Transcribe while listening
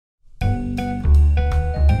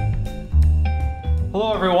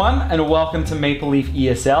Hello everyone and welcome to Maple Leaf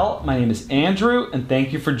ESL. My name is Andrew and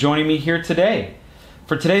thank you for joining me here today.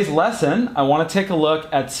 For today's lesson, I want to take a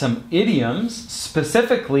look at some idioms,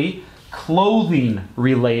 specifically clothing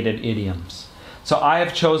related idioms. So I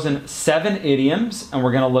have chosen 7 idioms and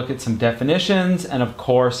we're going to look at some definitions and of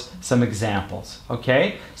course some examples.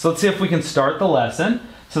 Okay, so let's see if we can start the lesson.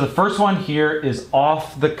 So the first one here is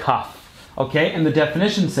off the cuff. Okay, and the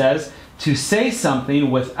definition says to say something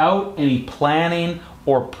without any planning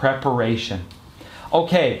or preparation.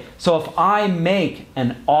 Okay, so if I make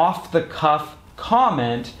an off-the-cuff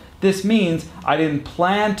comment, this means I didn't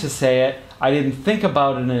plan to say it, I didn't think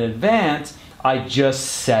about it in advance, I just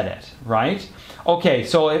said it, right? Okay,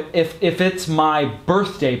 so if it's my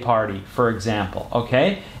birthday party, for example,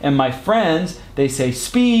 okay, and my friends, they say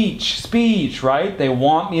speech, right? They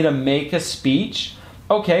want me to make a speech,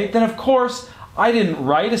 okay, then of course, I didn't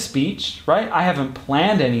write a speech, right? I haven't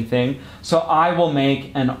planned anything, so I will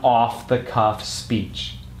make an off-the-cuff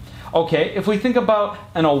speech. Okay, if we think about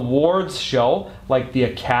an awards show, like the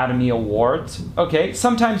Academy Awards, okay,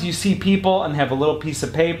 sometimes you see people and have a little piece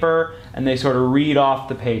of paper and they sort of read off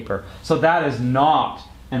the paper. So that is not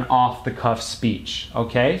an off-the-cuff speech,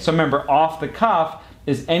 okay? So remember, off-the-cuff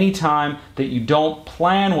is any time that you don't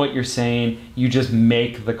plan what you're saying, you just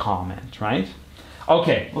make the comment, right?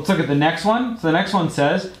 Okay, let's look at the next one. So the next one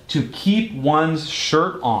says to keep one's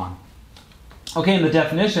shirt on. Okay, in the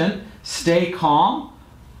definition, stay calm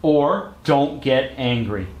or don't get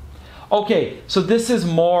angry. Okay, so this is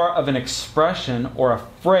more of an expression or a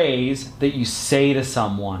phrase that you say to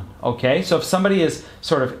someone. Okay, so if somebody is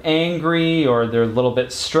sort of angry or they're a little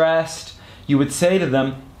bit stressed, you would say to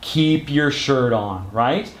them, keep your shirt on,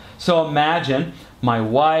 right? So imagine my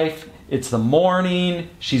wife, it's the morning,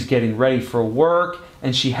 she's getting ready for work,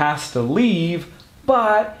 and she has to leave,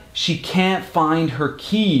 but she can't find her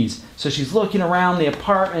keys. So she's looking around the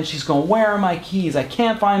apartment, she's going, where are my keys? I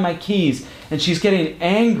can't find my keys. And she's getting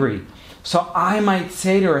angry. So I might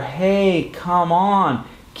say to her, hey, come on,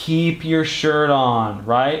 keep your shirt on,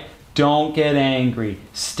 right? Don't get angry,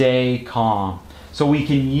 stay calm. So we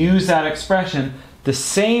can use that expression the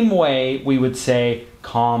same way we would say,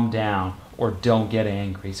 calm down, or don't get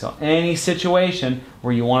angry. So any situation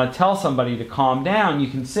where you want to tell somebody to calm down, you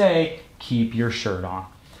can say, keep your shirt on.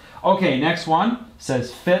 Okay, next one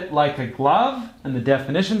says fit like a glove, and the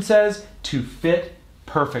definition says to fit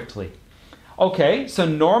perfectly. Okay, so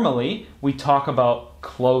normally we talk about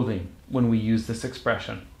clothing when we use this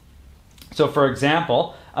expression. So for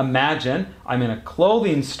example, imagine I'm in a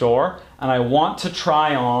clothing store and I want to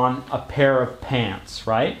try on a pair of pants,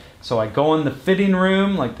 right? So I go in the fitting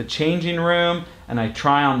room, like the changing room, and I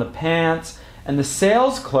try on the pants, and the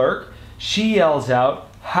sales clerk, she yells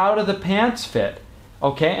out, how do the pants fit?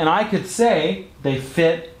 Okay, and I could say they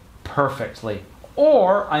fit perfectly.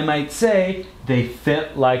 Or I might say they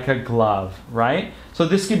fit like a glove, right? So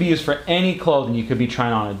this could be used for any clothing. You could be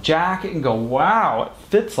trying on a jacket and go, wow, it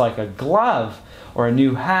fits like a glove, or a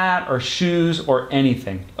new hat, or shoes, or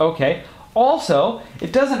anything. Okay. Also,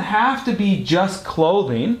 it doesn't have to be just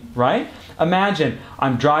clothing, right? Imagine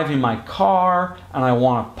I'm driving my car and I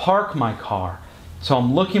want to park my car. So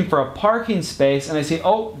I'm looking for a parking space and I say,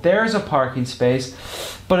 oh, there's a parking space,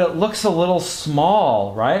 but it looks a little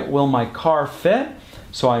small, right? Will my car fit?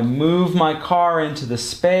 So I move my car into the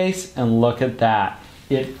space and look at that.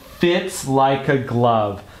 It fits like a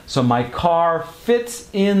glove. So my car fits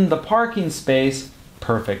in the parking space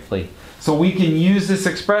perfectly. So we can use this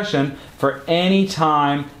expression for any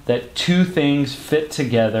time that two things fit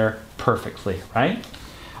together perfectly, right?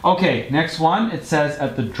 Okay, next one, it says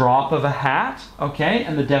at the drop of a hat, okay,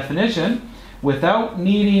 and the definition, without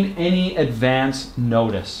needing any advance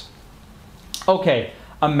notice. Okay,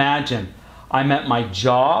 imagine I'm at my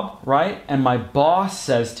job, right, and my boss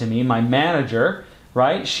says to me, my manager,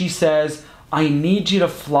 right, she says, I need you to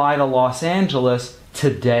fly to Los Angeles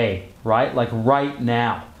today, right, like right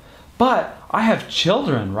now. But I have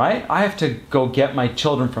children, right? I have to go get my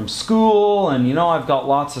children from school and you know, I've got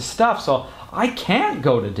lots of stuff, so I can't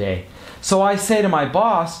go today. So I say to my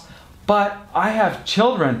boss, but I have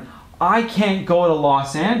children. I can't go to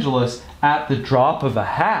Los Angeles at the drop of a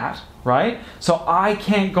hat, right? So I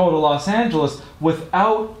can't go to Los Angeles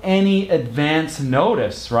without any advance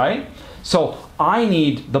notice, right? So I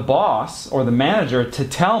need the boss or the manager to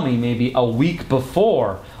tell me maybe a week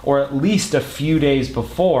before or at least a few days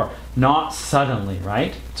before, not suddenly,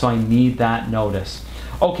 right? So I need that notice.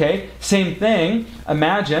 Okay, same thing.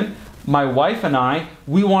 Imagine my wife and I,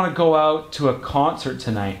 we want to go out to a concert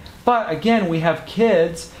tonight. But again, we have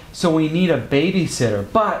kids, so we need a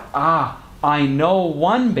babysitter. But, I know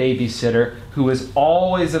one babysitter who is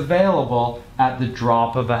always available at the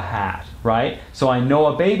drop of a hat, right? So I know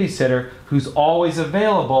a babysitter who's always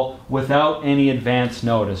available without any advance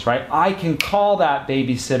notice, right? I can call that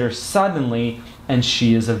babysitter suddenly and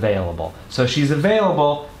she is available. So she's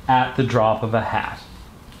available at the drop of a hat.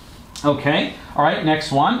 Okay, all right,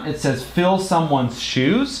 next one. It says fill someone's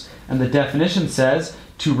shoes, and the definition says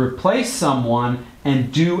to replace someone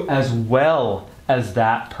and do as well as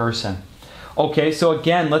that person. Okay, so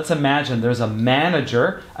again, let's imagine there's a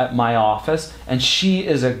manager at my office, and she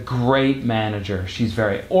is a great manager. She's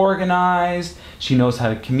very organized. She knows how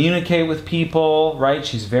to communicate with people, right?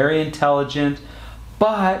 She's very intelligent,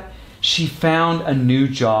 but she found a new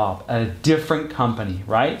job at a different company,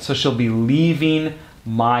 right? So she'll be leaving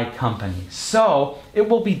my company. So it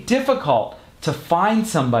will be difficult to find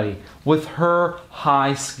somebody with her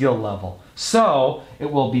high skill level. So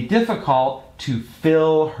it will be difficult to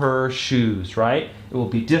fill her shoes, right? It will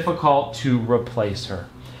be difficult to replace her.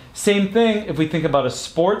 Same thing if we think about a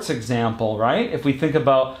sports example, right? If we think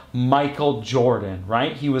about Michael Jordan,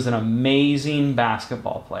 right? He was an amazing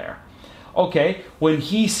basketball player. Okay, when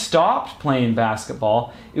he stopped playing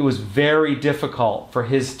basketball, it was very difficult for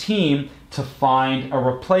his team to find a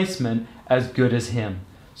replacement as good as him.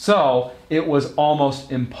 So it was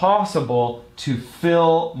almost impossible to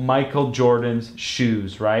fill Michael Jordan's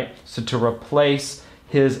shoes, right? So to replace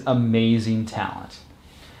his amazing talent.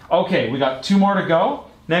 Okay, we got 2 more to go.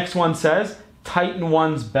 Next one says, tighten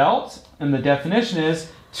one's belt, and the definition is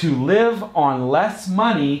to live on less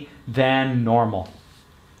money than normal.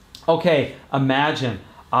 Okay, imagine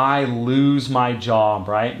I lose my job,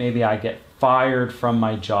 right? Maybe I get fired from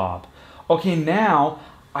my job. Okay, now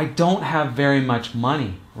I don't have very much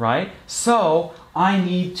money, right? So I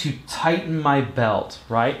need to tighten my belt,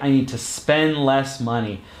 right? I need to spend less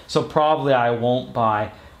money. So probably I won't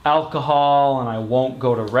buy alcohol and I won't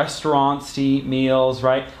go to restaurants to eat meals,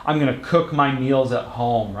 right? I'm going to cook my meals at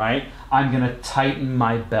home, right? I'm going to tighten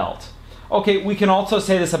my belt. Okay, we can also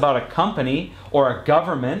say this about a company or a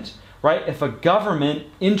government, right? If a government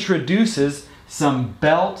introduces some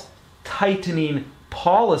belt tightening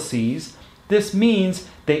policies, this means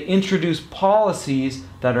they introduce policies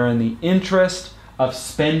that are in the interest of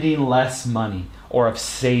spending less money or of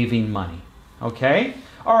saving money. Okay?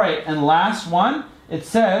 All right, and last one, it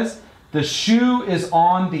says the shoe is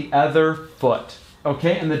on the other foot.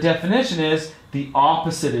 Okay, and the definition is the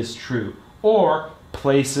opposite is true, or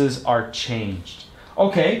places are changed.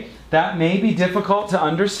 Okay, that may be difficult to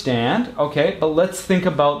understand, okay, but let's think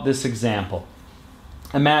about this example.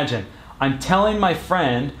 Imagine I'm telling my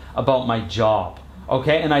friend about my job,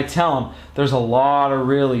 okay, and I tell him there's a lot of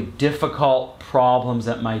really difficult problems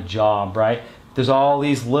at my job, right? There's all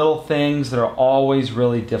these little things that are always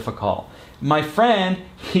really difficult. My friend,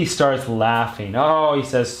 he starts laughing. Oh, he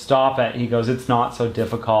says, stop it. He goes, it's not so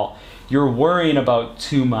difficult. You're worrying about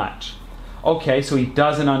too much. Okay, so he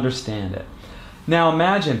doesn't understand it. Now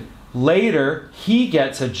imagine, later he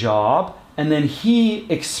gets a job and then he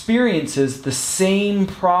experiences the same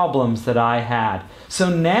problems that I had. So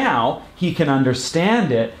now he can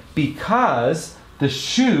understand it because the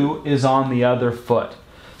shoe is on the other foot.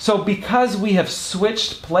 So because we have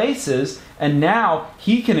switched places and now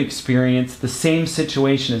he can experience the same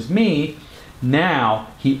situation as me, now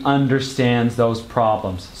he understands those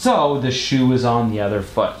problems. So the shoe is on the other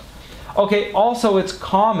foot. Okay, also it's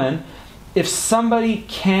common if somebody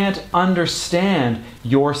can't understand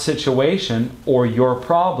your situation or your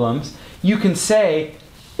problems, you can say,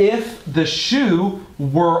 if the shoe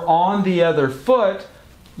were on the other foot,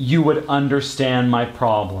 you would understand my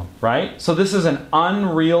problem, right? So this is an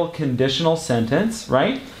unreal conditional sentence,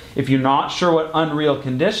 right? If you're not sure what unreal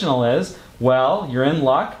conditional is, well, you're in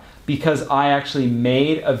luck because I actually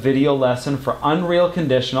made a video lesson for unreal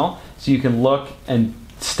conditional, so you can look and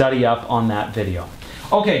study up on that video.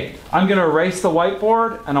 Okay, I'm going to erase the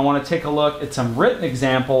whiteboard and I want to take a look at some written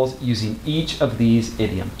examples using each of these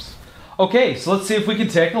idioms. Okay, so let's see if we can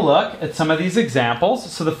take a look at some of these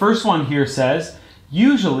examples. So the first one here says,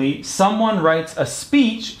 usually someone writes a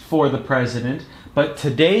speech for the president, but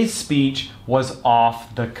today's speech was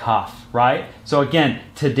off the cuff, right? So again,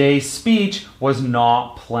 today's speech was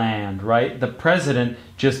not planned, right? The president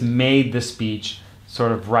just made the speech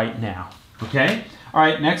sort of right now, okay? All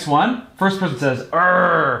right, next one. First person says,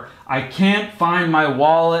 I can't find my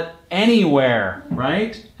wallet anywhere,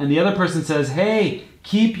 right? And the other person says, hey,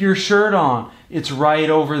 keep your shirt on. It's right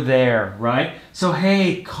over there, right? So,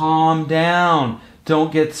 hey, calm down.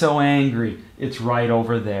 Don't get so angry. It's right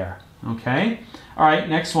over there, okay? All right,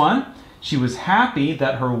 next one. She was happy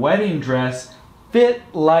that her wedding dress fit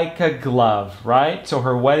like a glove, right? So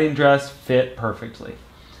her wedding dress fit perfectly.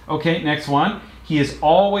 Okay, next one. He is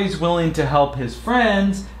always willing to help his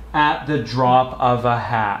friends at the drop of a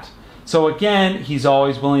hat. So again, he's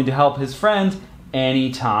always willing to help his friends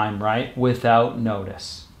anytime, right? Without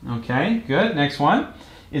notice. Okay, good. Next one.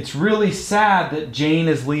 It's really sad that Jane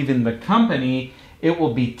is leaving the company. It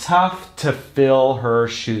will be tough to fill her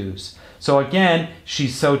shoes. So again,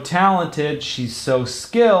 she's so talented, she's so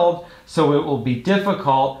skilled, so it will be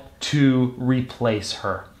difficult to replace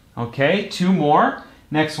her. Okay, two more.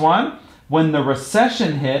 Next one. When the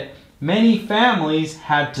recession hit, many families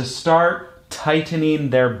had to start tightening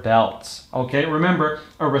their belts. Okay, remember,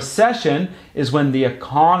 a recession is when the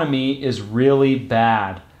economy is really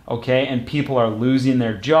bad, okay, and people are losing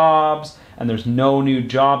their jobs and there's no new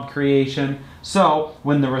job creation. So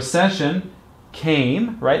when the recession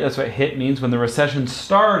came, right, that's what hit means. When the recession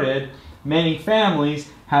started, many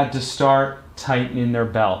families had to start tightening their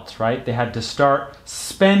belts, right? They had to start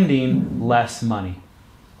spending less money.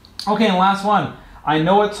 Okay, and last one. I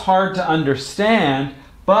know it's hard to understand,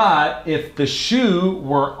 but if the shoe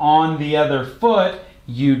were on the other foot,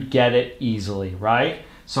 you'd get it easily, right?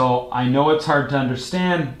 So I know it's hard to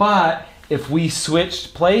understand, but if we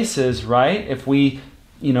switched places, right? If we,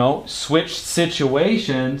 switched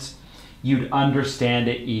situations, you'd understand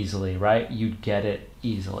it easily, right? You'd get it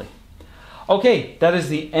easily. Okay, that is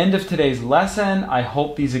the end of today's lesson. I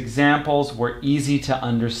hope these examples were easy to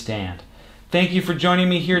understand. Thank you for joining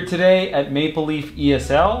me here today at Maple Leaf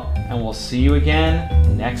ESL, and we'll see you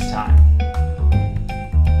again next time.